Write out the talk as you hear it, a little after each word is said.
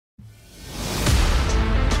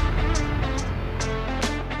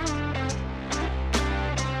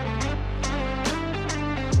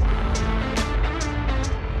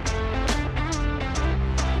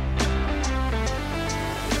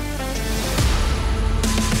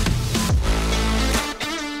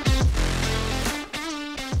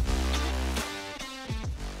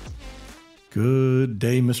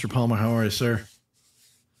day, Mr. Palmer. How are you, sir?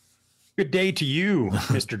 Good day to you,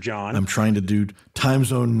 Mr. John. I'm trying to do time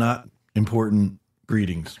zone not important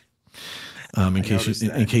greetings. In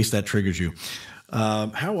case that triggers you.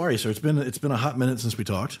 How are you, sir? It's been a hot minute since we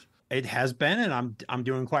talked. It has been, and I'm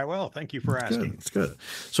doing quite well. Thank you for asking. It's good.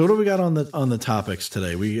 So what do we got on the topics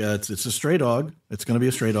today? It's a stray dog. It's going to be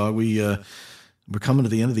a stray dog. We're coming to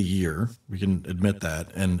the end of the year. We can admit that,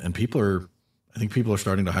 and I think people are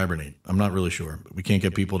starting to hibernate. I'm not really sure, but we can't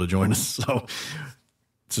get people to join us. So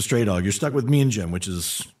it's a stray dog. You're stuck with me and Jim, which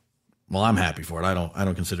is, well, I'm happy for it. I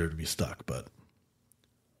don't consider it to be stuck, but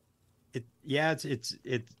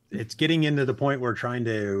it's getting into the point where trying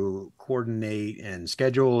to coordinate and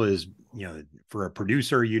schedule is, for a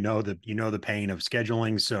producer, the pain of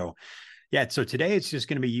scheduling. So so today it's just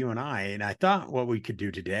going to be you and I thought what we could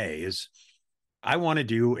do today is I want to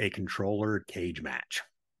do a controller cage match.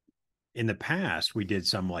 In the past, we did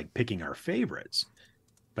some like picking our favorites,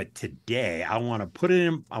 but today I want to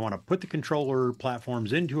put the controller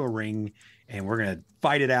platforms into a ring, and we're going to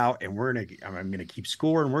fight it out, and I'm going to keep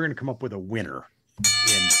score, and we're going to come up with a winner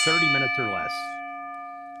in 30 minutes or less.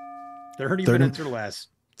 30 minutes or less.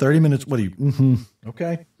 30 minutes. What do you?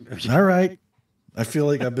 Okay. All right. I feel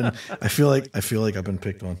like I've been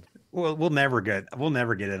picked on. Well, we'll never get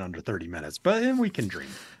it under 30 minutes, but then we can dream.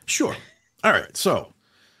 Sure. All right. So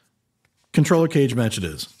controller cage match it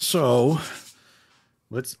is. So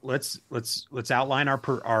let's outline our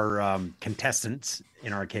contestants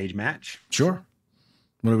in our cage match. Sure.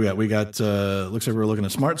 What do we got? We got looks like we're looking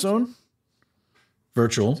at SmartZone,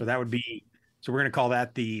 virtual. So we're going to call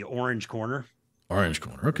that the orange corner. Orange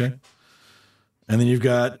corner. Okay. And then you've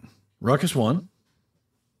got RUCKUS One.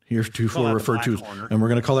 Heretofore referred to as, and we're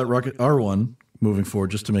going to call that RUCKUS R1 moving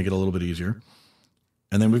forward just to make it a little bit easier.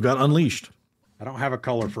 And then we've got Unleashed. I don't have a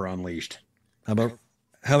color for Unleashed. How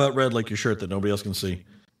about red, like your shirt that nobody else can see?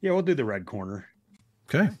 Yeah, we'll do the red corner.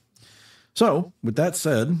 Okay. So with that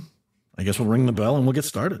said, I guess we'll ring the bell and we'll get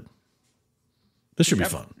started. This should be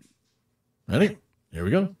fun. Ready? Here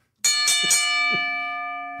we go.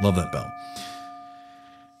 Love that bell.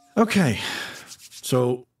 Okay.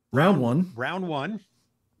 So round one.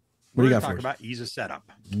 What do you got for us? Talk about ease of setup.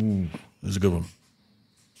 Ooh, this is a good one.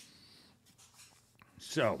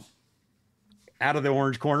 So, out of the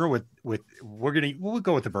orange corner we'll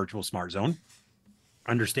go with the virtual smart zone,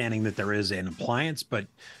 understanding that there is an appliance, but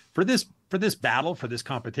for this battle, for this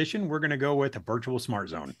competition, we're going to go with a virtual smart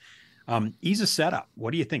zone. Ease of setup.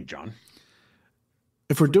 What do you think, John?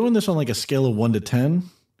 If we're doing this on like a scale of 1 to 10,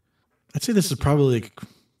 I'd say this is probably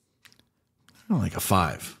like a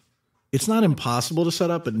 5. It's not impossible to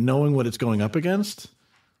set up, but knowing what it's going up against,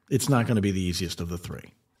 it's not going to be the easiest of the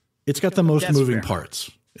three. It's got the most moving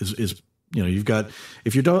parts. You've got,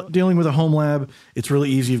 if you're dealing with a home lab, it's really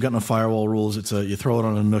easy. You've got no firewall rules. You throw it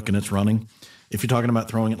on a NUC and it's running. If you're talking about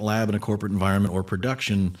throwing it in lab in a corporate environment or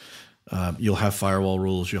production, you'll have firewall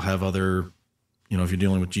rules. You'll have other, if you're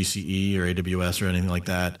dealing with GCE or AWS or anything like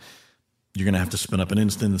that, you're going to have to spin up an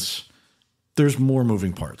instance. There's more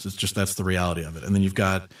moving parts. It's just, that's the reality of it. And then you've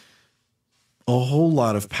got a whole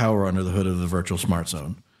lot of power under the hood of the virtual smart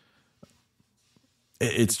zone.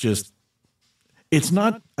 It's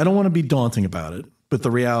not, I don't want to be daunting about it, but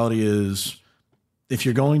the reality is if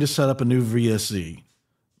you're going to set up a new VSC,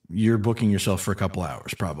 you're booking yourself for a couple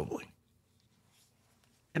hours probably.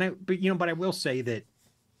 But I will say that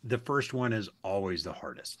the first one is always the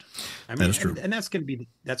hardest. I mean, that is true. And that's going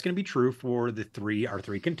to be true for our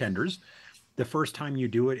three contenders. The first time you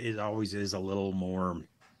do it is always a little more,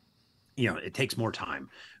 it takes more time.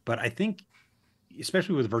 But I think,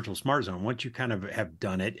 especially with virtual smart zone, once you kind of have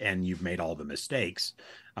done it and you've made all the mistakes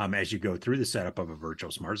as you go through the setup of a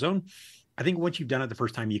virtual smart zone, I think once you've done it the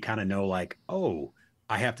first time, you kind of know like, oh,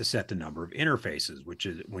 I have to set the number of interfaces, which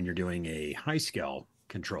is when you're doing a high scale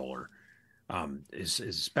controller is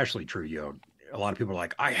especially true. A lot of people are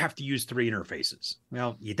like, I have to use 3 interfaces.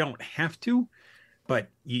 Well, you don't have to, but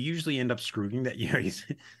you usually end up screwing that.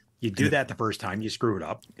 You do that the first time, you screw it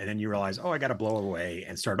up, and then you realize, oh, I got to blow it away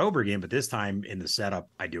and start over again. But this time in the setup,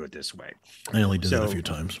 I do it this way. I only did that a few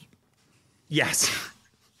times. Yes.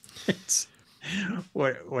 It's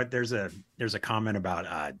there's a comment about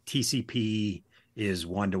TCP is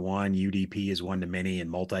 1-to-1, UDP is 1-to-many,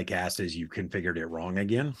 and multicast is you configured it wrong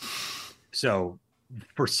again. So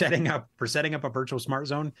for setting up a virtual smart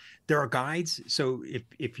zone, there are guides. So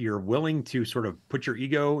if you're willing to sort of put your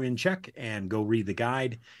ego in check and go read the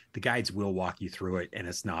guides will walk you through it, and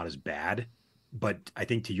it's not as bad. But I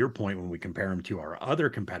think to your point, when we compare them to our other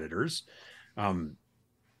competitors,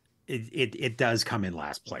 it does come in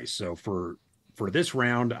last place. So for this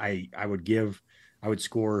round, I would give I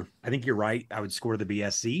think you're right. I would score the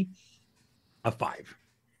BSC a 5.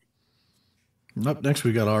 Up next,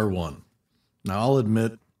 we got R1. Now, I'll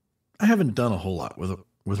admit, I haven't done a whole lot with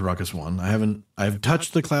RUCKUS One. I've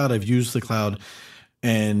touched the cloud, I've used the cloud,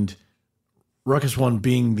 and RUCKUS One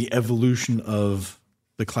being the evolution of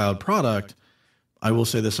the cloud product, I will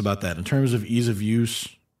say this about that. In terms of ease of use,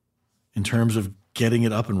 in terms of getting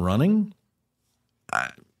it up and running,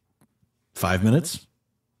 5 minutes,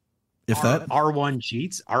 if that. R1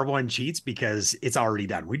 cheats because it's already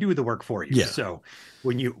done. We do the work for you. Yeah. So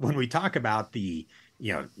when we talk about the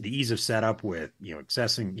ease of setup with,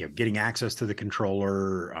 accessing, getting access to the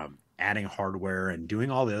controller, adding hardware and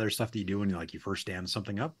doing all the other stuff that you do when you first stand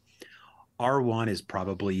something up, R1 is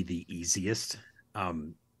probably the easiest.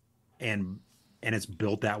 And it's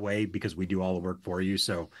built that way because we do all the work for you.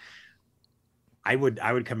 So I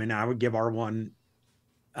would come in and I would give R1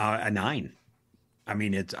 a 9. I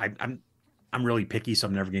mean, I'm really picky, so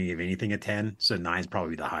I'm never going to give anything a 10. So 9 is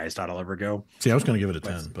probably the highest I'll ever go. See, I was going to give it a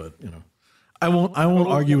 10, but I won't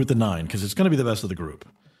argue with the 9 because it's going to be the best of the group.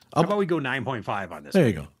 How about we go 9.5 on this? There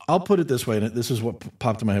you go. I'll put it this way, and this is what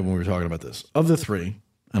popped in my head when we were talking about this. Of the 3,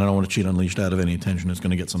 and I don't want to cheat Unleashed out of any attention, it's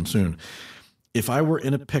going to get some soon. If I were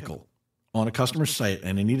in a pickle on a customer site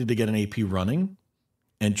and I needed to get an AP running,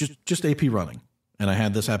 and just AP running, and I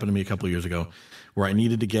had this happen to me a couple of years ago, where I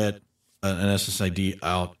needed to get an SSID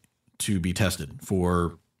out to be tested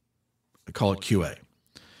for, I call it QA.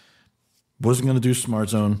 Wasn't going to do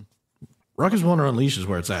SmartZone. RUCKUS One or Unleashed is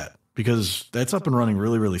where it's at because that's up and running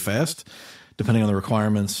really, really fast, depending on the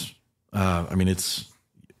requirements. I mean, it's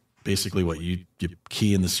basically what you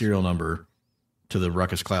key in the serial number to the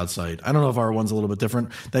RUCKUS Cloud site. I don't know if R1's a little bit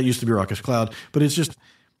different. That used to be RUCKUS Cloud, but it's just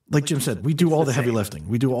like Jim said, we do all the heavy lifting.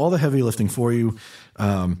 We do all the heavy lifting for you.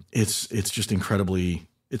 It's just incredibly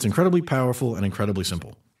powerful and incredibly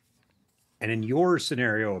simple. And in your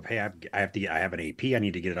scenario of, hey, I have an AP, I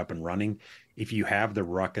need to get it up and running. If you have the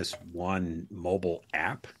RUCKUS One mobile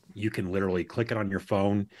app, you can literally click it on your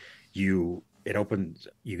phone. It opens,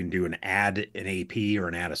 you can do an add an AP or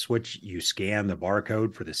an add a switch. You scan the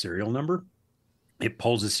barcode for the serial number. It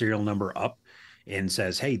pulls the serial number up and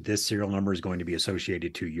says, hey, this serial number is going to be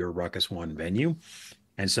associated to your RUCKUS One venue.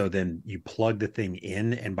 And so then you plug the thing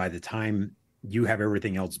in, and by the time you have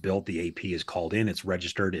everything else built, the AP is called in, it's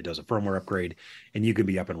registered, it does a firmware upgrade, and you can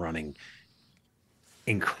be up and running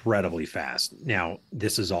incredibly fast. Now,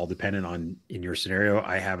 this is all dependent on, in your scenario,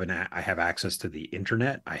 I have access to the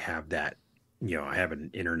internet. I have that, I have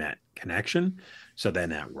an internet connection. So then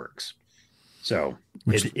that works. So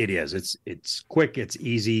it's quick, it's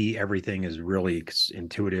easy. Everything is really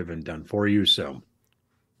intuitive and done for you. So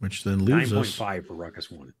which then leaves 9.5 for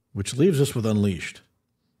RUCKUS One, which leaves us with Unleashed.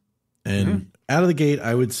 And out of the gate,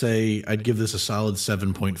 I would say I'd give this a solid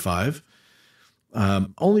 7.5.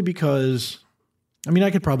 Only because, I mean,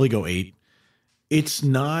 I could probably go 8. It's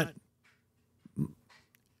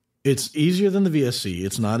easier than the VSC.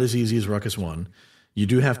 It's not as easy as RUCKUS One. You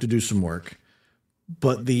do have to do some work.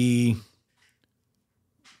 But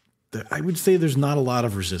I would say there's not a lot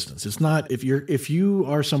of resistance. It's not, if you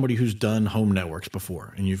are somebody who's done home networks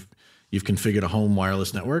before and you've configured a home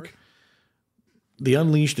wireless network, the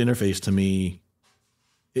Unleashed interface to me,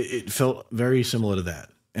 it felt very similar to that.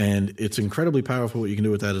 And it's incredibly powerful what you can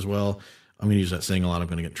do with that as well. I'm going to use that saying a lot. I'm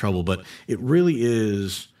going to get in trouble, but it really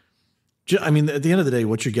is. I mean, at the end of the day,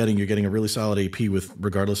 what you're getting a really solid AP with,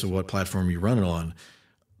 regardless of what platform you run it on,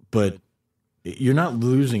 but you're not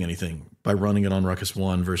losing anything by running it on RUCKUS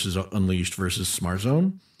One versus Unleashed versus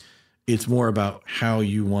SmartZone. It's more about how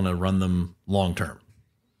you want to run them long term.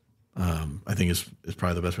 I think is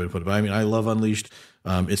probably the best way to put it. But I mean, I love Unleashed.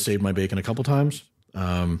 It saved my bacon a couple times.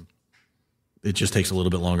 It just takes a little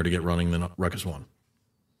bit longer to get running than RUCKUS One.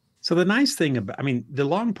 So the nice thing about, I mean, the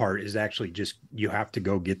long part is actually just you have to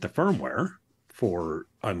go get the firmware for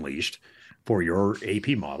Unleashed for your AP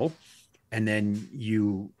model, and then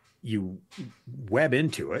you web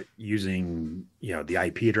into it using, the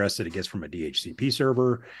IP address that it gets from a DHCP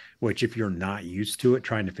server, which if you're not used to it,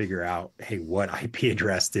 trying to figure out, hey, what IP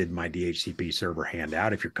address did my DHCP server hand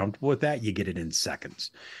out? If you're comfortable with that, you get it in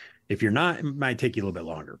seconds. If you're not, it might take you a little bit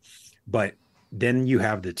longer, but then you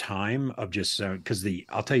have the time of just, because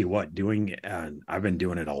I'll tell you what, I've been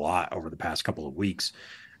doing it a lot over the past couple of weeks.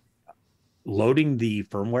 Loading the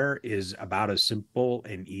firmware is about as simple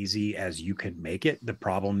and easy as you can make it. The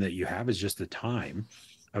problem that you have is just the time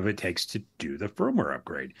of it takes to do the firmware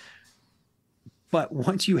upgrade. But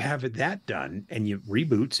once you have that done and you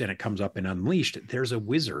reboots and it comes up in Unleashed, there's a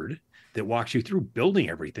wizard that walks you through building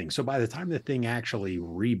everything. So by the time the thing actually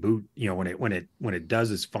reboot, when it does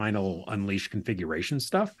its final Unleashed configuration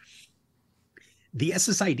stuff, the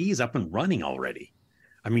SSID is up and running already.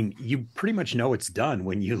 I mean, you pretty much know it's done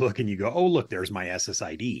when you look and you go, oh, look, there's my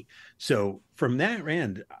SSID. So from that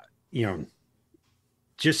end, you know,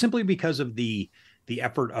 just simply because of the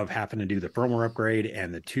effort of having to do the firmware upgrade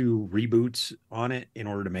and the 2 reboots on it in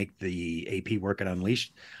order to make the AP work at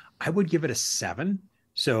Unleashed, I would give it a 7.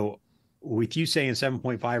 So with you saying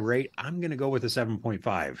 7.5 rate, I'm going to go with a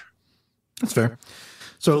 7.5. That's fair.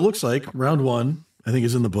 So it looks like round 1, I think,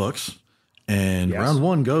 is in the books. And Yes. round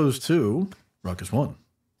 1 goes to RUCKUS One.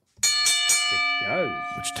 It does.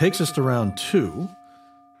 Which takes us to round 2,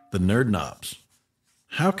 the Nerd Knobs.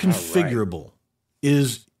 How configurable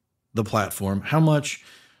is the platform? How much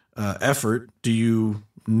effort do you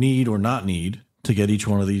need or not need to get each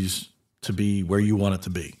one of these to be where you want it to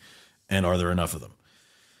be? And are there enough of them?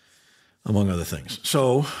 Among other things.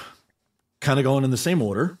 So kind of going in the same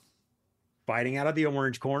order. Fighting out of the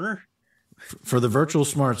orange corner. For the virtual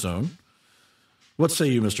smart zone, what say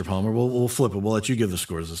you, Mr. Palmer? We'll flip it. We'll let you give the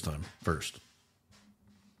scores this time first.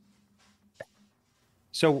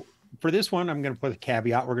 So for this one, I'm going to put a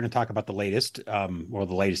caveat. We're going to talk about the latest, well,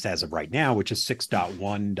 the latest as of right now, which is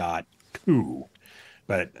 6.1.2.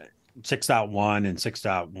 But 6.1 and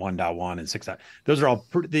 6.1.1 and 6. Those are all,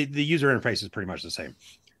 the user interface is pretty much the same.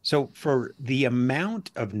 So for the amount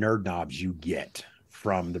of nerd knobs you get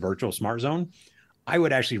from the virtual smart zone, I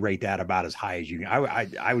would actually rate that about as high as you can.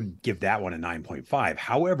 I would give that one a 9.5.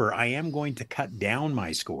 However, I am going to cut down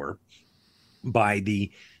my score by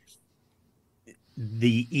the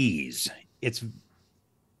ease. It's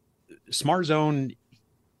Smart Zone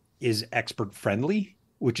is expert friendly,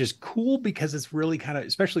 which is cool because it's really kind of,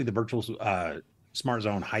 especially the virtual Smart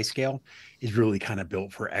Zone high scale is really kind of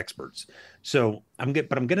built for experts. So I'm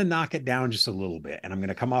going to knock it down just a little bit, and I'm going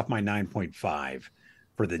to come off my 9.5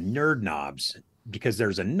 for the nerd knobs, because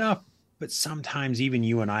there's enough, but sometimes even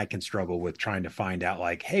you and I can struggle with trying to find out,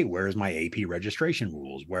 like, hey, where's my AP registration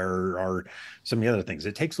rules? Where are some of the other things?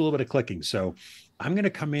 It takes a little bit of clicking. So I'm going to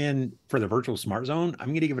come in for the virtual smart zone. I'm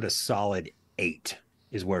going to give it a solid 8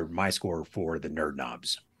 is where my score for the nerd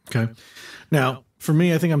knobs. Okay. Now, for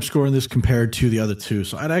me, I think I'm scoring this compared to the other two.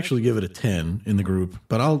 So I'd actually give it a 10 in the group,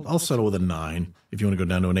 but I'll settle with a 9 if you want to go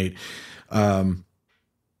down to an 8.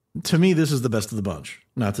 To me, this is the best of the bunch,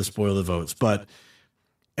 not to spoil the votes. But,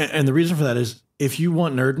 and the reason for that is, if you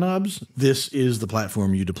want nerd knobs, this is the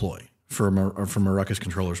platform you deploy from a RUCKUS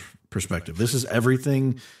controller's perspective. This is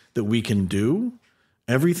everything that we can do,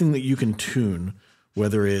 everything that you can tune,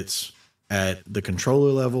 whether it's at the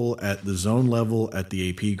controller level, at the zone level, at the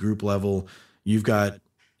AP group level. You've got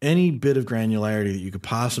any bit of granularity that you could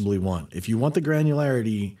possibly want. If you want the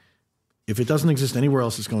granularity, if it doesn't exist anywhere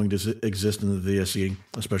else, it's going to exist in the VSE,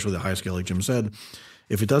 especially the high scale, like Jim said.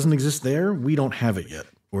 If it doesn't exist there, we don't have it yet,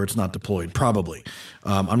 or it's not deployed, probably.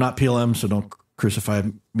 I'm not PLM, so don't crucify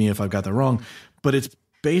me if I've got that wrong. But it's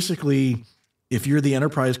basically, if you're the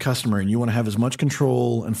enterprise customer and you want to have as much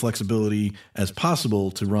control and flexibility as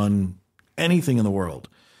possible to run anything in the world,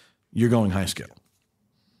 you're going high scale.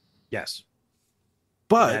 Yes.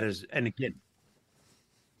 But that is, and again,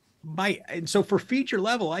 and so for feature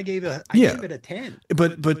level, I gave it a 10.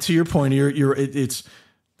 But to your point, it's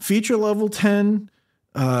feature level 10,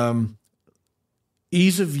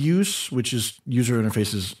 ease of use, which is user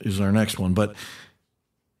interface is our next one, but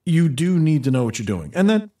you do need to know what you're doing. And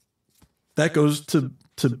then that goes to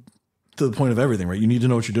the point of everything, right? You need to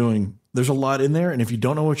know what you're doing. There's a lot in there. And if you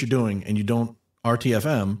don't know what you're doing and you don't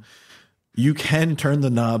RTFM, you can turn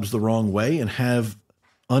the knobs the wrong way and have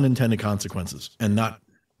unintended consequences, and not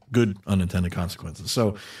good unintended consequences.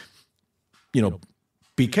 So,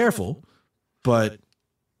 be careful, but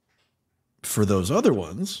for those other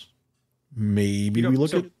ones, maybe we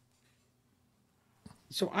look at.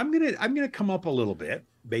 So I'm gonna come up a little bit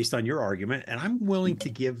based on your argument, and I'm willing to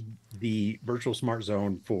give the virtual smart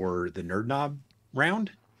zone for the nerd knob round.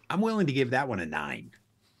 I'm willing to give that one a 9.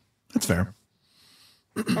 That's fair.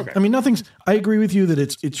 Okay. I mean, I agree with you that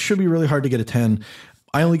it should be really hard to get a 10.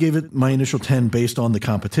 I only gave it my initial 10 based on the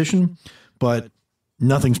competition, but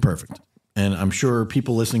nothing's perfect. And I'm sure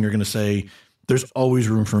people listening are going to say there's always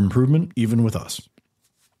room for improvement, even with us.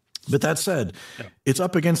 But that said, It's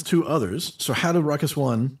up against 2 others. So how do RUCKUS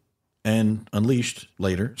One and Unleashed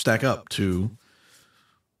later stack up to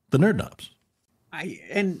the nerd knobs?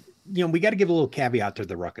 We got to give a little caveat to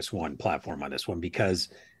the RUCKUS One platform on this one, because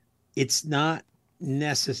it's not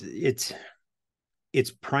necessary. Its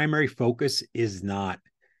primary focus is not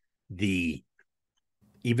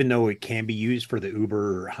even though it can be used for the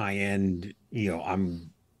uber high end,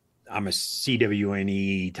 I'm a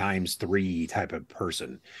CWNE times 3 type of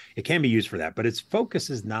person. It can be used for that, but its focus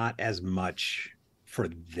is not as much for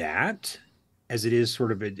that as it is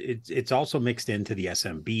sort of it's also mixed into the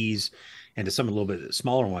SMBs and to some a little bit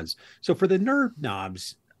smaller ones. So for the nerd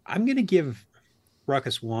knobs, I'm going to give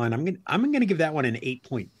Ruckus One. I'm gonna give that one an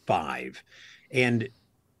 8.5. And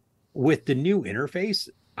with the new interface,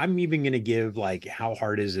 I'm even going to give like how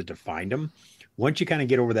hard is it to find them. Once you kind of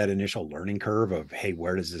get over that initial learning curve of, hey,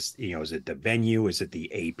 where does this, is it the venue? Is it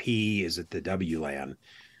the AP? Is it the WLAN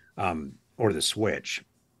or the switch?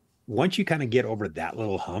 Once you kind of get over that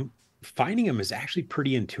little hump, finding them is actually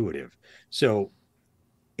pretty intuitive. So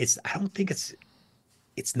I don't think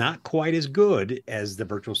it's not quite as good as the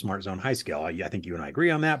virtual smart zone high scale. I think you and I agree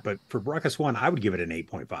on that, but for Ruckus One, I would give it an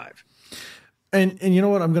 8.5. And you know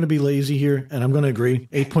what? I'm going to be lazy here, and I'm going to agree.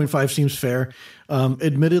 8.5 seems fair.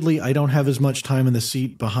 Admittedly, I don't have as much time in the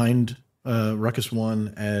seat behind Ruckus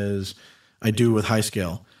One as I do with high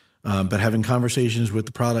scale. But having conversations with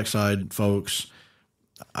the product side folks,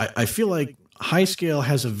 I feel like high scale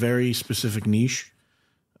has a very specific niche.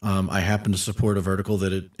 I happen to support a vertical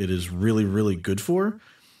that it is really, really good for.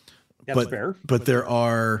 That's fair. But there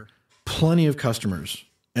are plenty of customers,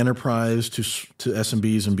 enterprise to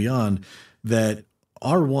SMBs and beyond, that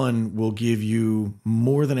R1 will give you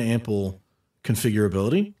more than ample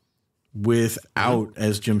configurability without,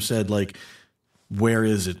 as Jim said, like, where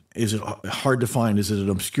is it? Is it hard to find? Is it an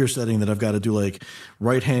obscure setting that I've got to do like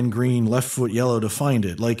right hand green, left foot yellow to find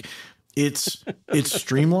it? Like it's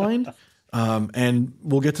streamlined. And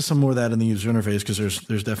we'll get to some more of that in the user interface because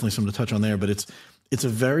there's definitely some to touch on there, but it's a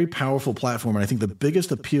very powerful platform. And I think the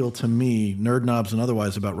biggest appeal to me, nerd knobs and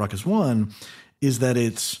otherwise, about Ruckus One is that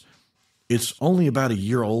it's only about a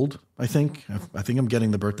year old. I think I'm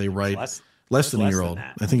getting the birthday right. Less than a year old.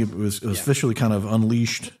 I think it was officially kind of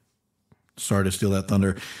unleashed. Sorry to steal that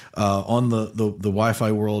thunder on the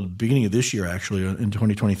Wi-Fi world beginning of this year, actually in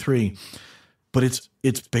 2023. But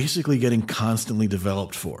it's basically getting constantly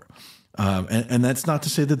developed for. And that's not to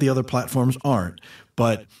say that the other platforms aren't,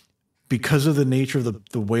 but because of the nature of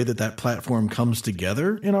the way that platform comes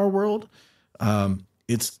together in our world,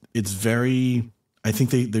 it's very, I think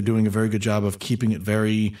they're doing a very good job of keeping it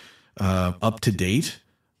very up to date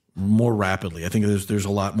more rapidly. I think there's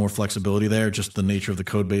a lot more flexibility there, just the nature of the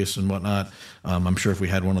code base and whatnot. I'm sure if we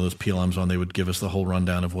had one of those PLMs on, they would give us the whole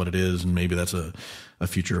rundown of what it is, and maybe that's a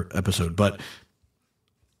future episode. But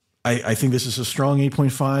I think this is a strong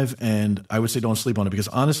 8.5, and I would say don't sleep on it because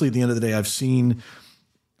honestly, at the end of the day, I've seen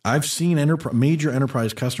major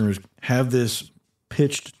enterprise customers have this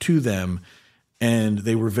pitched to them, and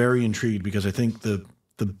they were very intrigued because I think the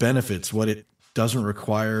benefits, what it doesn't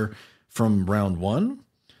require from round one,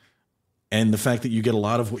 and the fact that you get a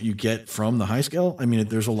lot of what you get from the high scale. I mean,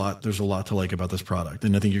 there's a lot to like about this product,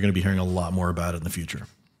 and I think you're going to be hearing a lot more about it in the future.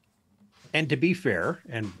 And to be fair,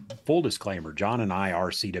 and full disclaimer, John and I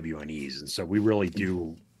are CWNEs, and so we really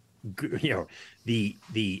do,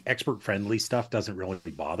 the expert friendly stuff doesn't really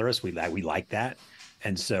bother us. We like that,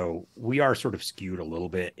 and so we are sort of skewed a little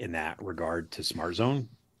bit in that regard to Smart Zone.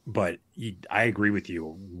 But I agree with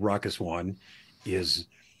you. Ruckus One is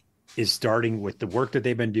starting with the work that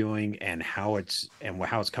they've been doing and how it's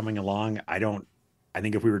coming along. I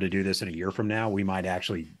think if we were to do this in a year from now,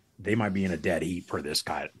 they might be in a dead heat for this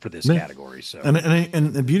category. So,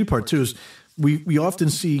 and the beauty part too is we often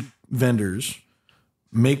see vendors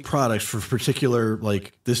make products for particular,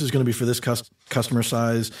 like this is going to be for this customer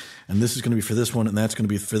size, and this is going to be for this one, and that's going to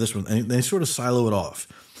be for this one, and they sort of silo it off.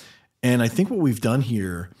 And I think what we've done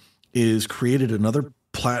here is created another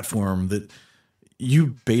platform that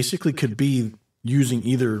you basically could be using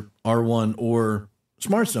either R1 or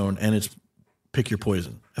SmartZone, and it's pick your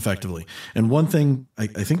poison effectively. And one thing I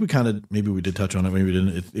think maybe we did touch on it, maybe we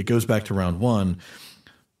didn't. It goes back to round one.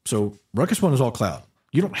 So Ruckus One is all cloud.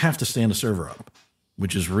 You don't have to stand a server up,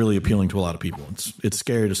 which is really appealing to a lot of people. It's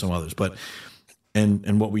scary to some others, but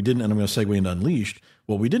and what we didn't, and I'm going to segue into Unleashed.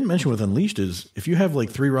 What we didn't mention with Unleashed is if you have like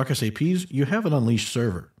 3 Ruckus APs, you have an Unleashed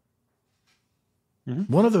server.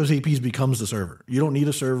 Mm-hmm. One of those APs becomes the server. You don't need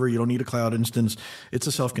a server. You don't need a cloud instance. It's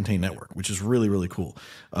a self-contained network, which is really, really cool.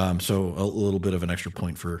 So a little bit of an extra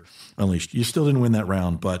point for Unleashed. You still didn't win that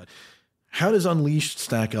round, but how does Unleashed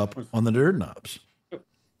stack up on the nerd knobs?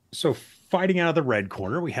 So fighting out of the red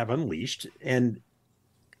corner, we have Unleashed. And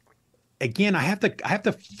again, I have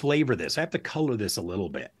to flavor this. I have to color this a little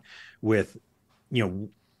bit with,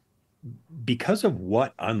 because of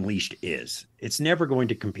what Unleashed is. It's never going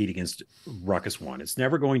to compete against Ruckus One. It's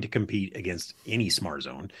never going to compete against any Smart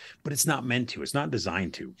Zone, but it's not meant to. It's not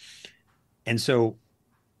designed to. And so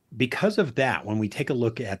because of that, when we take a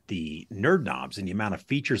look at the nerd knobs and the amount of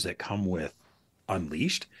features that come with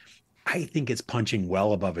Unleashed, I think it's punching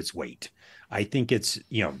well above its weight. I think it's,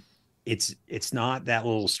 it's not that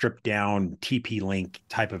little stripped down TP Link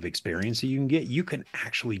type of experience that you can get. You can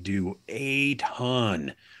actually do a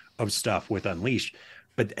ton of stuff with Unleashed.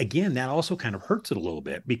 But again, that also kind of hurts it a little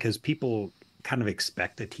bit because people kind of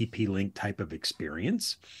expect a TP Link type of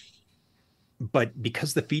experience. But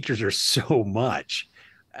because the features are so much,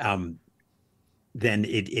 um, then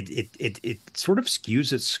it sort of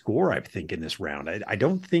skews its score, I think, in this round. I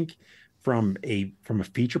don't think from a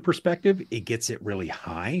feature perspective, it gets it really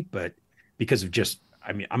high, but because of just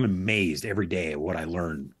I mean, I'm amazed every day at what I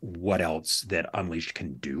learn, what else that Unleashed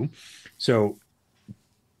can do. So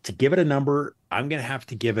to give it a number, I'm gonna have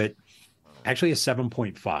to give it actually a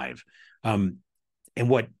 7.5. Um, and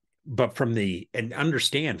what but from the and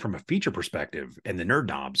understand from a feature perspective and the nerd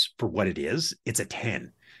knobs for what it is, it's a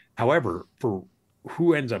 10. However, for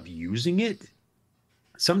who ends up using it,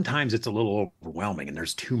 sometimes it's a little overwhelming and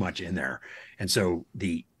there's too much in there. And so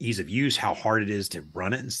the ease of use, how hard it is to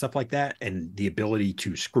run it and stuff like that, and the ability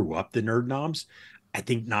to screw up the nerd knobs, I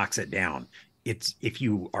think knocks it down. It's if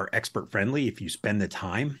you are expert friendly, if you spend the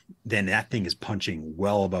time, then that thing is punching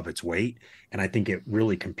well above its weight. And I think it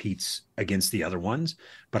really competes against the other ones.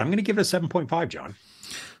 But I'm going to give it a 7.5, John.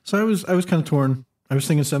 So I was kind of torn. I was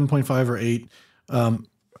thinking 7.5 or 8.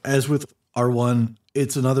 As with R1,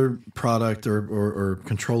 it's another product or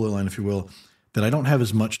controller line, if you will, that I don't have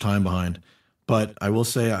as much time behind. But I will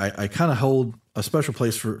say I kind of hold a special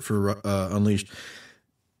place for Unleashed.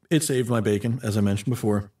 It saved my bacon, as I mentioned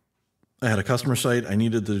before. I had a customer site. I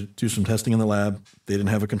needed to do some testing in the lab. They didn't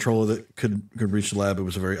have a controller that could reach the lab. It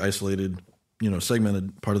was a very isolated,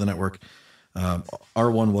 segmented part of the network.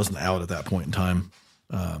 R1 wasn't out at that point in time,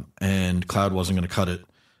 and cloud wasn't going to cut it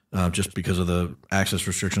just because of the access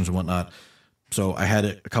restrictions and whatnot. So I had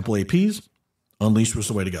a couple APs. Unleashed was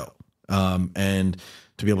the way to go. And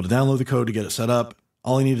to be able to download the code to get it set up,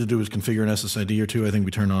 all I needed to do was configure an SSID or two. I think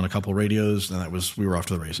we turned on a couple radios, and we were off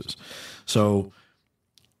to the races. So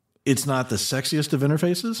it's not the sexiest of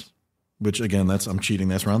interfaces, which again, I'm cheating.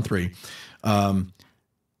 That's round 3.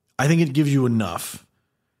 I think it gives you enough.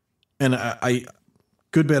 And I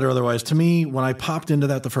good, bad, or otherwise, to me, when I popped into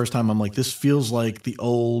that the first time, I'm like, this feels like the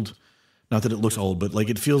old, not that it looks old, but like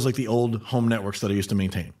it feels like the old home networks that I used to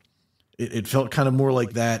maintain. It felt kind of more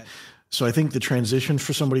like that. So I think the transition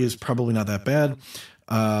for somebody is probably not that bad.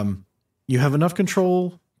 You have enough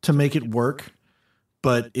control to make it work.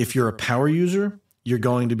 But if you're a power user, you're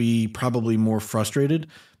going to be probably more frustrated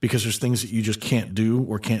because there's things that you just can't do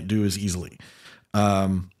or can't do as easily.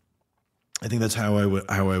 I think that's how I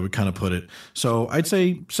would kind of put it. So I'd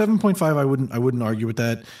say 7.5. I wouldn't argue with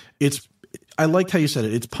that. I liked how you said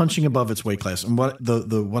it. It's punching above its weight class. And what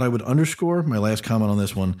I would underscore, my last comment on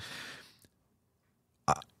this one,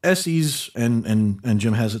 SEs and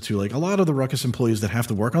Jim has it too. Like a lot of the Ruckus employees that have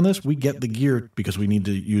to work on this, we get the gear because we need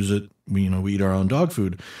to use it. We eat our own dog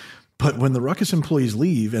food. But when the Ruckus employees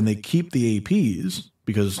leave and they keep the APs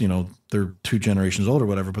because, they're 2 generations old or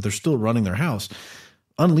whatever, but they're still running their house,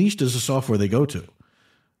 Unleashed is the software they go to.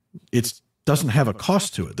 It doesn't have a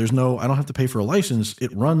cost to it. I don't have to pay for a license.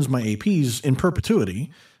 It runs my APs in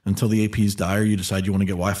perpetuity until the APs die or you decide you want to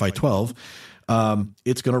get Wi-Fi 12.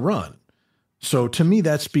 It's going to run. So to me,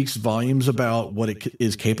 that speaks volumes about what it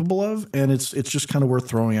is capable of. And it's just kind of worth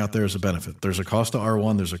throwing out there as a benefit. There's a cost to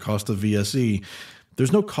R1. There's a cost to VSE.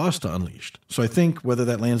 There's no cost to Unleashed. So I think whether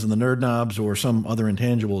that lands in the nerd knobs or some other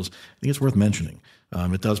intangibles, I think it's worth mentioning.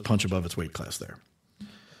 It does punch above its weight class there.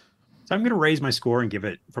 So I'm going to raise my score and give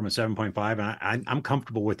it from a 7.5. And I'm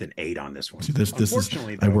comfortable with an 8 on this one. See, this is,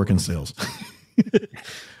 I work in sales.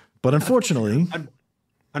 But unfortunately, for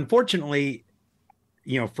a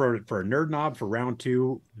nerd knob for round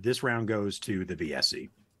 2, this round goes to the VSE.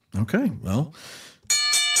 Okay. Well,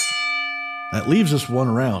 that leaves us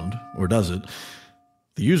one round, or does it?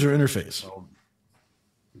 The user interface.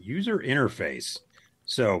 User interface.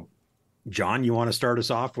 So, John, you want to start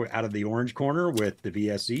us off out of the orange corner with the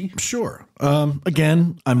VSE? Sure.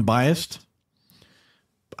 Again, I'm biased.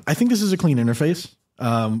 I think this is a clean interface.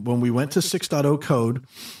 When we went to 6.0 code,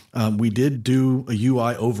 we did do a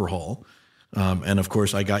UI overhaul. And of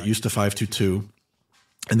course, I got used to 5.2.2.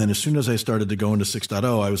 And then as soon as I started to go into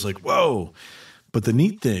 6.0, I was like, whoa. But the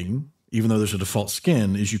neat thing, even though there's a default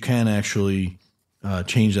skin, is you can actually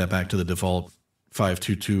change that back to the default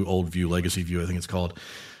 5.2.2 old view, legacy view, I think it's called.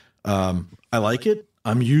 I like it.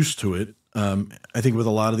 I'm used to it. I think with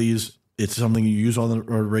a lot of these, it's something you use on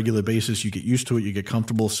a regular basis. You get used to it. You get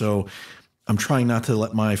comfortable. So I'm trying not to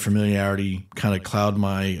let my familiarity kind of cloud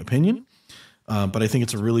my opinion. But I think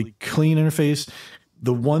it's a really clean interface.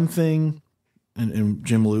 The one thing, and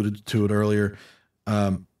Jim alluded to it earlier,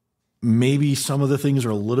 maybe some of the things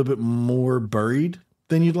are a little bit more buried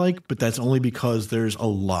than you'd like, but that's only because there's a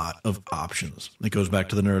lot of options. It goes back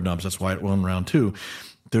to the nerd knobs. That's why it won round 2.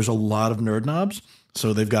 There's a lot of nerd knobs,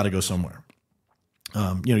 so they've got to go somewhere.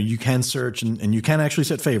 You can search and you can actually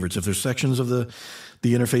set favorites. If there's sections of the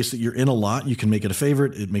interface that you're in a lot, you can make it a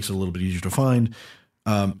favorite. It makes it a little bit easier to find.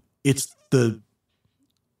 It's the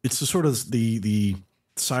sort of the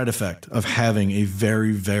side effect of having a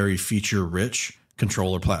very, very feature rich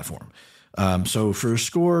controller platform. So for a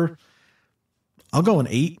score, I'll go an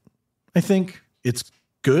 8. I think it's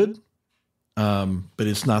good. But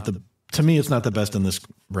it's not to me, it's not the best in this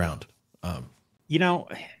round.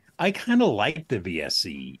 I kind of like the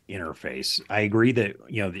VSC interface. I agree that,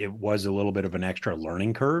 it was a little bit of an extra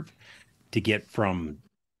learning curve to get from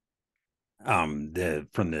when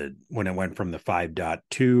it went from the 5.2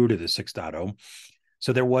 to the 6.0.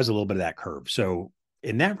 So there was a little bit of that curve. So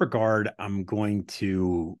in that regard, I'm going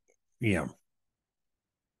to, I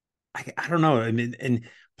don't know. I mean, and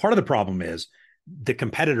part of the problem is the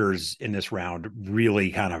competitors in this round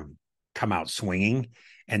really kind of come out swinging.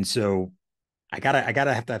 And so I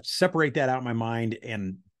gotta have to separate that out in my mind.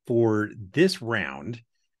 And for this round,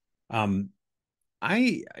 I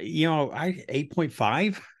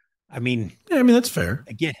 8.5. I mean, that's fair.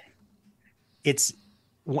 Again, it's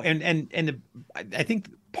I think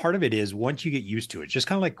part of it is once you get used to it, just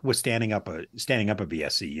kind of like with standing up a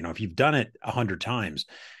VSC. If you've done it 100 times,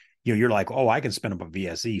 you're like, oh, I can spin up a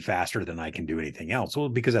VSC faster than I can do anything else. Well,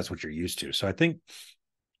 because that's what you're used to. So I think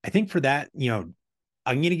for that,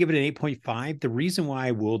 I'm going to give it an 8.5. The reason why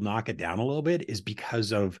I will knock it down a little bit is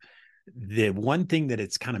because of the one thing that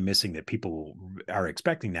it's kind of missing that people are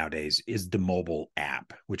expecting nowadays is the mobile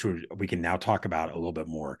app, which we can now talk about a little bit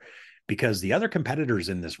more, because the other competitors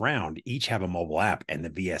in this round each have a mobile app and the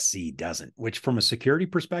VSC doesn't, which from a security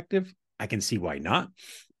perspective, I can see why not,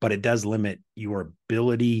 but it does limit your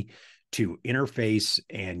ability to interface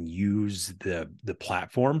and use the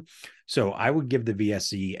platform. So I would give the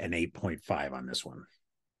VSC an 8.5 on this one.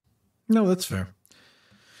 No, that's fair.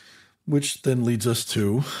 Which then leads us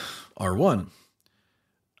to R1.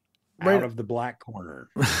 Out of the black corner.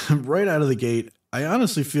 Right out of the gate, I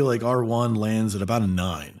honestly feel like R1 lands at about a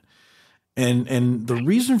 9. And the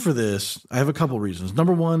reason for this, I have a couple reasons.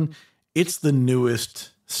 Number one, it's the newest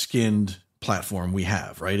skinned platform we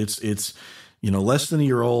have, right? It's less than a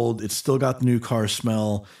year old. It's still got the new car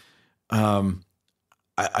smell.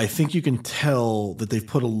 I think you can tell that they've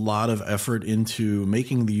put a lot of effort into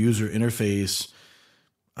making the user interface.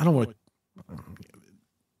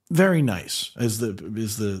 Very nice is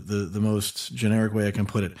the most generic way I can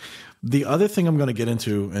put it. The other thing I'm going to get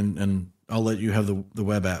into, and I'll let you have the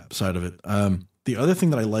web app side of it. The other thing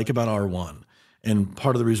that I like about R1, and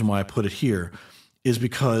part of the reason why I put it here, is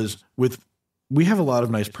because we have a lot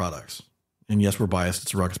of nice products. And yes, we're biased.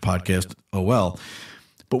 It's a Ruckus podcast. Oh, well.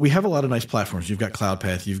 But we have a lot of nice platforms. You've got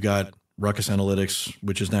CloudPath. You've got Ruckus Analytics,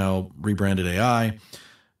 which is now rebranded AI,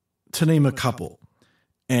 to name a couple.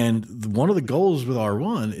 And one of the goals with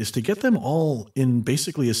R1 is to get them all in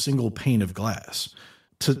basically a single pane of glass.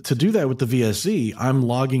 To do that with the VSC, I'm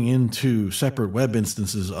logging into separate web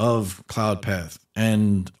instances of CloudPath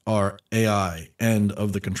and our AI and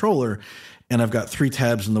of the controller, and I've got 3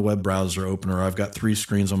 tabs in the web browser open, or I've got 3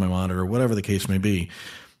 screens on my monitor, whatever the case may be,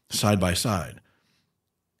 side by side.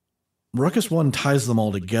 RUCKUS One ties them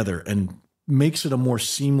all together and makes it a more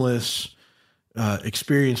seamless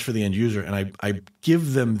experience for the end user, and I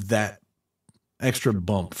give them that extra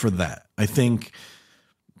bump for that. I think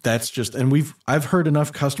that's just, and I've heard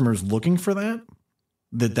enough customers looking for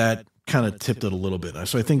that kind of tipped it a little bit.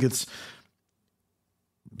 So I think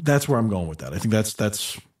that's where I'm going with that. I think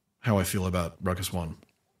that's how I feel about RUCKUS One.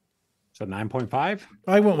 So 9.5?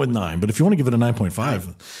 I went with 9, but if you want to give it a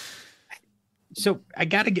 9.5. So I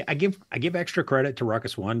give extra credit to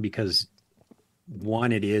RUCKUS One because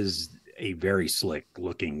one, it is a very slick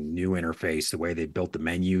looking new interface. The way they built the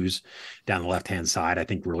menus down the left-hand side, I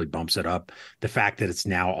think really bumps it up. The fact that it's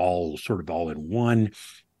now all in one,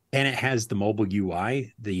 and it has the mobile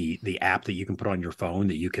UI, the app that you can put on your phone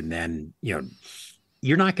that you can then,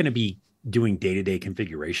 you're not going to be doing day-to-day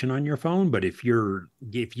configuration on your phone, but if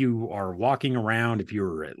you are walking around, if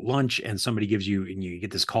you're at lunch and somebody gives you, and you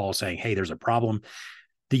get this call saying, hey, there's a problem,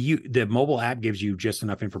 the mobile app gives you just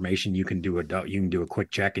enough information. You can do a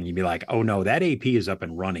quick check and you'd be like, oh no, that AP is up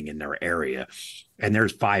and running in their area and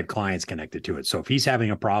there's 5 clients connected to it. So if he's having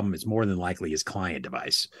a problem, it's more than likely his client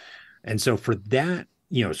device. And so for that,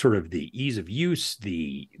 sort of the ease of use,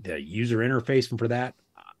 the user interface, and for that,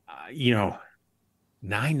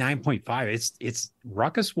 9.5. It's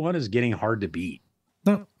RUCKUS One is getting hard to beat.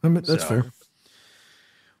 No, that's fair.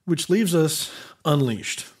 Which leaves us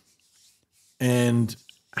Unleashed. And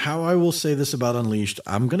how I will say this about Unleashed,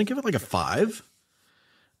 I'm going to give it like a 5.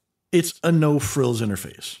 It's a no frills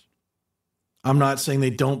interface. I'm not saying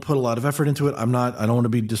they don't put a lot of effort into it. I don't want to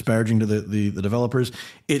be disparaging to the developers.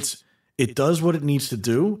 It does what it needs to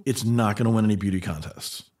do. It's not going to win any beauty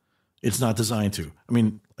contests. It's not designed to. I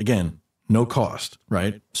mean, again, no cost,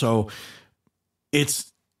 right? So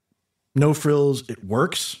it's no frills. It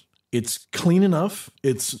works. It's clean enough.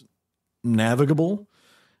 It's navigable.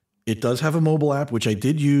 It does have a mobile app, which I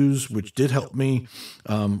did use, which did help me,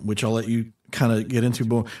 which I'll let you kind of get into.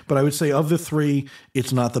 But I would say of the 3,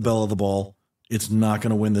 it's not the belle of the ball. It's not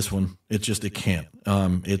going to win this one. It can't.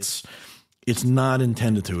 It's not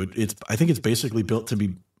intended to. I think it's basically built to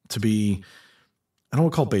be. I don't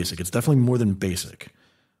want to call it basic. It's definitely more than basic,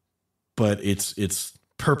 but it's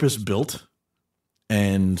purpose built,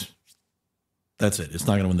 and that's it. It's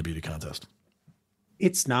not going to win the beauty contest.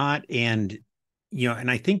 It's not, and and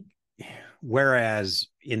I think whereas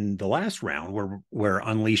in the last round where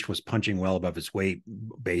Unleashed was punching well above its weight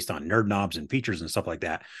based on nerd knobs and features and stuff like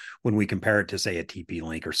that, when we compare it to say a TP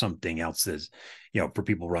Link or something else that's, for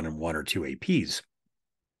people running 1 or 2 APs,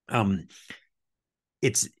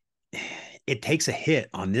 it takes a hit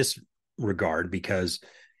on this regard because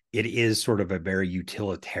it is sort of a very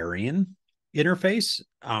utilitarian interface.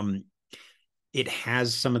 It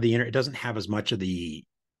has some of it doesn't have as much of the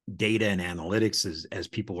data and analytics as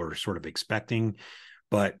people are sort of expecting,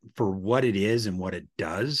 but for what it is and what it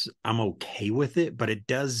does, I'm okay with it. But it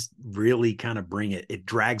does really kind of it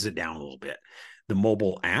drags it down a little bit. The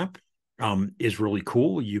mobile app is really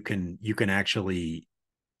cool. You can actually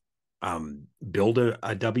build a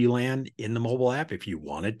WLAN in the mobile app if you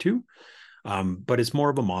wanted to, but it's more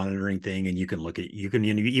of a monitoring thing, and you can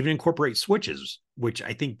even incorporate switches, which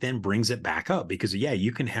I think then brings it back up because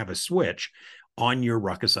you can have a switch on your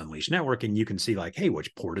Ruckus Unleashed network, and you can see like, hey,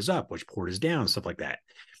 which port is up, which port is down, stuff like that.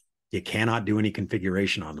 You cannot do any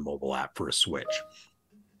configuration on the mobile app for a switch,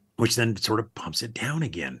 which then sort of pumps it down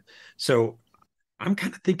again. So I'm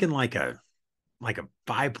kind of thinking like a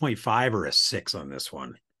 5.5 or a 6 on this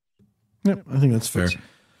one. Yep, I think that's fair.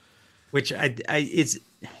 Which it's,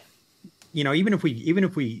 even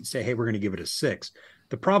if we say, hey, we're going to give it a 6,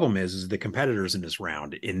 the problem is the competitors in this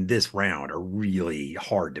round are really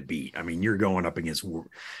hard to beat. I mean, you're going up against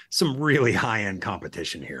some really high-end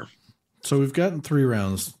competition here. So we've gotten 3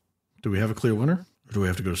 rounds. Do we have a clear winner, or do we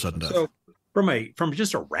have to go to sudden death? So from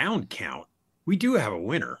just a round count, we do have a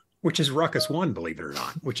winner, which is RUCKUS One, believe it or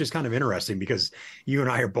not, which is kind of interesting because you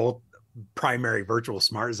and I are both primary virtual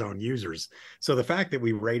SmartZone users. So the fact that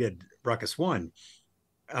we rated RUCKUS One,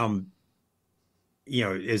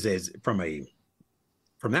 is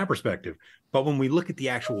from that perspective. But when we look at the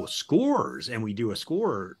actual scores and we do a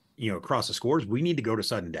score, across the scores, we need to go to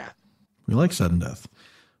sudden death. We like sudden death.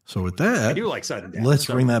 So with that, I do like sudden death. Let's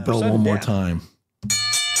ring that bell one more time.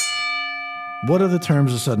 What are the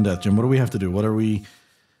terms of sudden death, Jim? What do we have to do? What's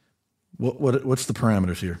the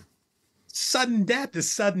parameters here? Sudden death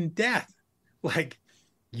is sudden death. Like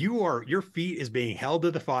your feet is being held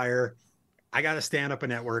to the fire. I got to stand up a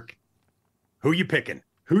network. Who you picking?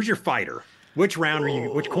 Who's your fighter? Which round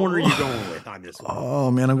which corner are you going with on this one?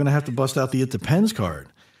 Oh man, I'm going to have to bust out the It Depends card.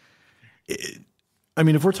 If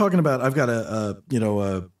we're talking about, I've got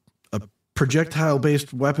a projectile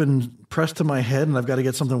based weapon pressed to my head and I've got to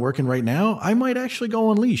get something working right now, I might actually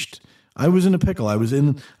go Unleashed. I was in a pickle. I was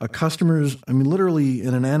in a customer's, literally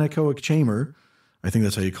in an anechoic chamber. I think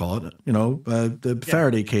that's how you call it. The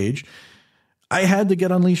Faraday cage. I had to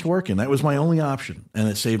get Unleashed working. That was my only option, and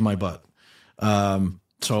it saved my butt.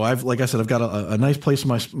 So like I said, I've got a nice place in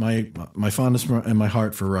my fondness and my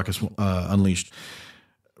heart for Ruckus Unleashed.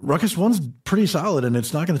 Ruckus One's pretty solid, and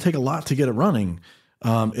it's not going to take a lot to get it running.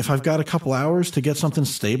 If I've got a couple hours to get something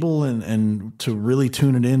stable and to really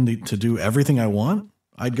tune it in to do everything I want,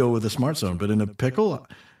 I'd go with a SmartZone. But in a pickle,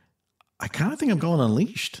 I kind of think I'm going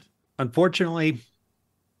Unleashed. Unfortunately,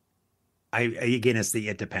 it's the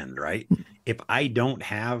It Depends, right? If I don't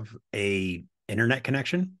have a internet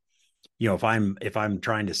connection, if I'm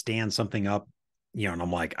trying to stand something up, and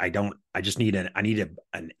I'm like, I need an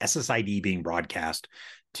SSID being broadcast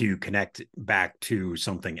to connect back to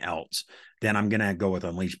something else, then I'm going to go with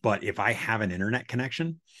Unleashed. But if I have an internet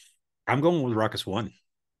connection, I'm going with RUCKUS One.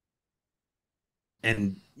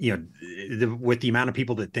 And, with the amount of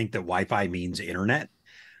people that think that Wi-Fi means internet,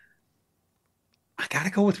 I got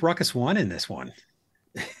to go with RUCKUS One in this one.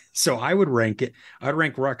 So I would rank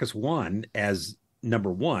RUCKUS One as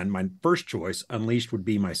number 1. My first choice. Unleashed would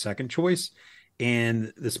be my second choice,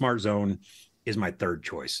 and the SmartZone is my third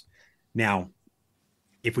choice. Now,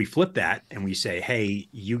 if we flip that and we say, hey,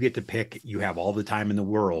 you get to pick, you have all the time in the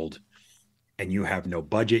world, and you have no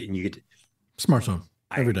budget and you get SmartZone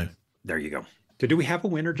every day. There you go. So do we have a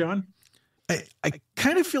winner, John? I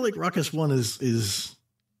kind of feel like Ruckus One is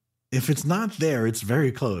if it's not there, it's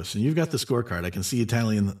very close. And you've got the scorecard. I can see you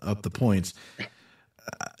tallying up the points.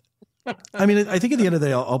 I mean, I think at the end of the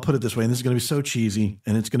day, I'll put it this way, and this is going to be so cheesy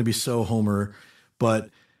and it's going to be so Homer, but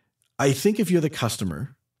I think if you're the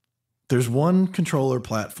customer, there's one controller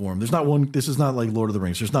platform. There's not one. This is not like Lord of the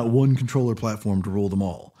Rings. There's not one controller platform to rule them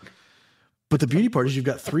all. But the beauty part is you've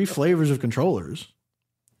got 3 flavors of controllers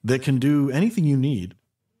that can do anything you need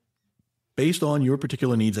based on your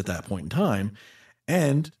particular needs at that point in time.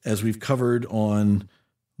 And as we've covered on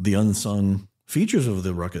the unsung features of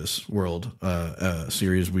the Ruckus World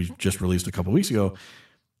series we just released a couple weeks ago,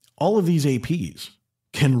 all of these APs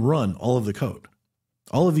can run all of the code.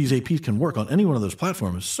 All of these APs can work on any one of those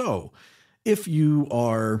platforms. So if you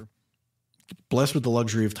are blessed with the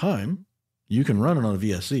luxury of time, you can run it on a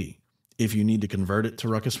VSC. If you need to convert it to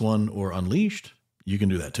Ruckus One or Unleashed, you can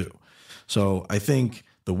do that too. So I think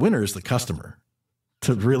the winner is the customer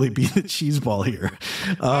to really be the cheeseball here.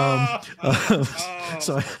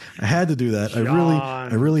 So I had to do that.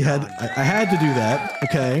 I really had to do that.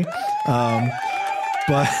 Okay.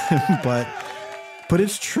 But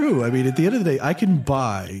it's true. I mean, at the end of the day, I can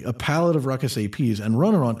buy a pallet of Ruckus APs and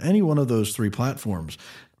run it on any one of those 3 platforms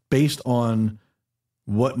based on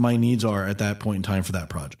what my needs are at that point in time for that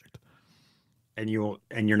project. And you're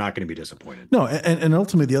not going to be disappointed. No, and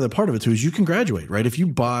ultimately the other part of it too is you can graduate, right? If you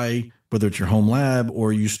buy, whether it's your home lab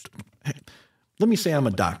or let me say I'm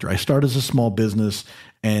a doctor. I start as a small business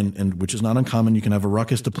and which is not uncommon. You can have a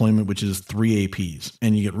Ruckus deployment, which is 3 APs,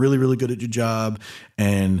 and you get really, really good at your job.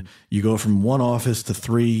 And you go from 1 office to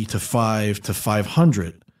 3 to 5 to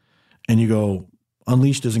 500 and you go,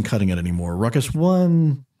 Unleashed isn't cutting it anymore. Ruckus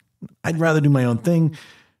One, I'd rather do my own thing.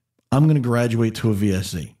 I'm going to graduate to a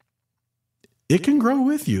VSC. It can grow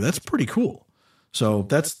with you. That's pretty cool. So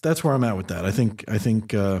that's where I'm at with that. I think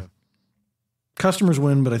customers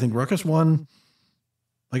win, but I think Ruckus One,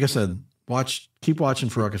 like I said, keep watching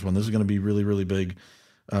for Ruckus One. This is going to be really, really big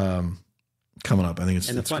coming up. I think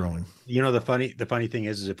it's growing. You know, the funny thing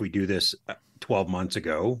is if we do this 12 months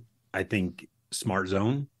ago, I think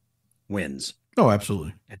SmartZone wins. Oh,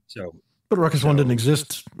 absolutely. And so, but Ruckus One didn't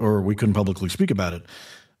exist, or we couldn't publicly speak about it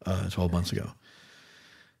 12 months ago.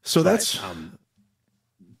 So that's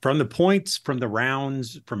from the points, from the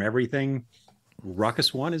rounds, from everything.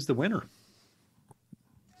 Ruckus One is the winner.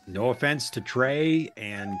 No offense to Trey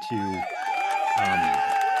and to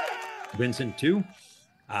Vincent too.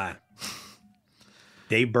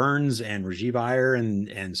 Dave Burns and Rajiv Iyer and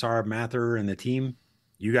Saurabh Mathur and the team.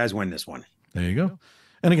 You guys win this one. There you go.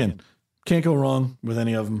 And again, can't go wrong with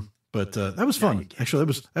any of them. But that was fun.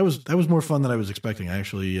 Actually, that was more fun than I was expecting.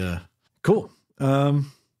 Cool.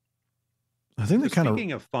 I think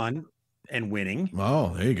speaking of fun and winning.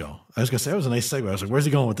 Oh, there you go. I was gonna say that was a nice segue. I was like, where's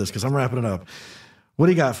he going with this? Because I'm wrapping it up. What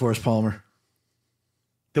do you got for us, Palmer?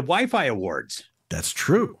 The Wi-Fi Awards. That's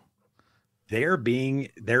true. They're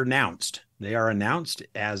announced. They are announced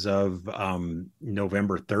as of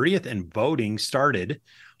November 30th, and voting started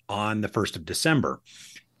on the 1st of December.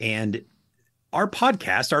 And our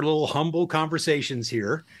podcast, our little humble conversations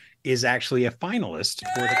here, is actually a finalist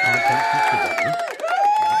for the content feature button.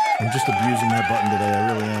 I'm just abusing that button today.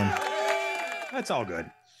 I really am. That's all good.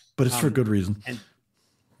 But it's for good reason.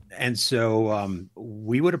 And so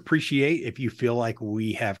we would appreciate if you feel like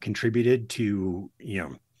we have contributed to,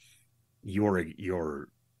 your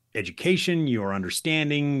education, your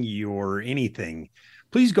understanding, your anything.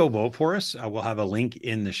 Please go vote for us. We'll have a link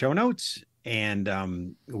in the show notes,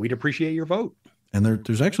 and we'd appreciate your vote. And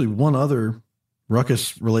there's actually one other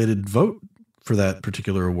Ruckus related vote for that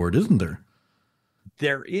particular award, isn't there?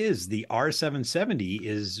 There is. The R770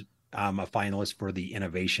 is a finalist for the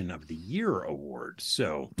Innovation of the Year award.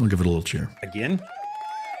 So we'll give it a little cheer again.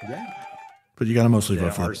 Yeah, but you got to mostly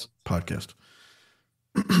vote for the podcast.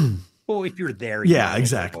 Well, if you're there, yeah,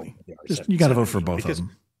 exactly. You got to vote for both of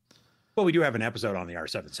them. Well, we do have an episode on the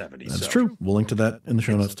R770. That's true. We'll link to that in the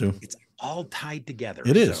show notes too. It's all tied together.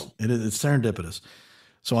 It is. It's serendipitous.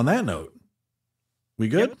 So on that note, we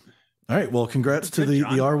good? Yep. All right. Well, congrats to the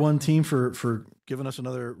R1 team for giving us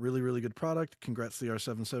another really, really good product. Congrats to the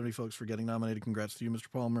R770 folks for getting nominated. Congrats to you,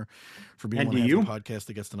 Mr. Palmer, for being one of the podcast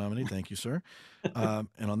that gets the nominee. Thank you, sir. And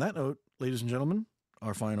on that note, ladies and gentlemen,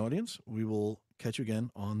 our fine audience, we will catch you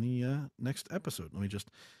again on the next episode. Let me just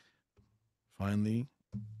find the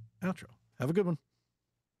outro. Have a good one.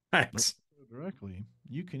 Thanks. Directly,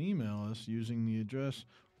 you can email us using the address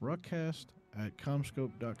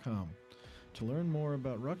ruckcast@comscope.com. To learn more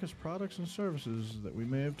about Ruckus products and services that we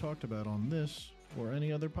may have talked about on this or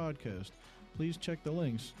any other podcast, please check the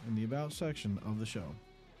links in the About section of the show.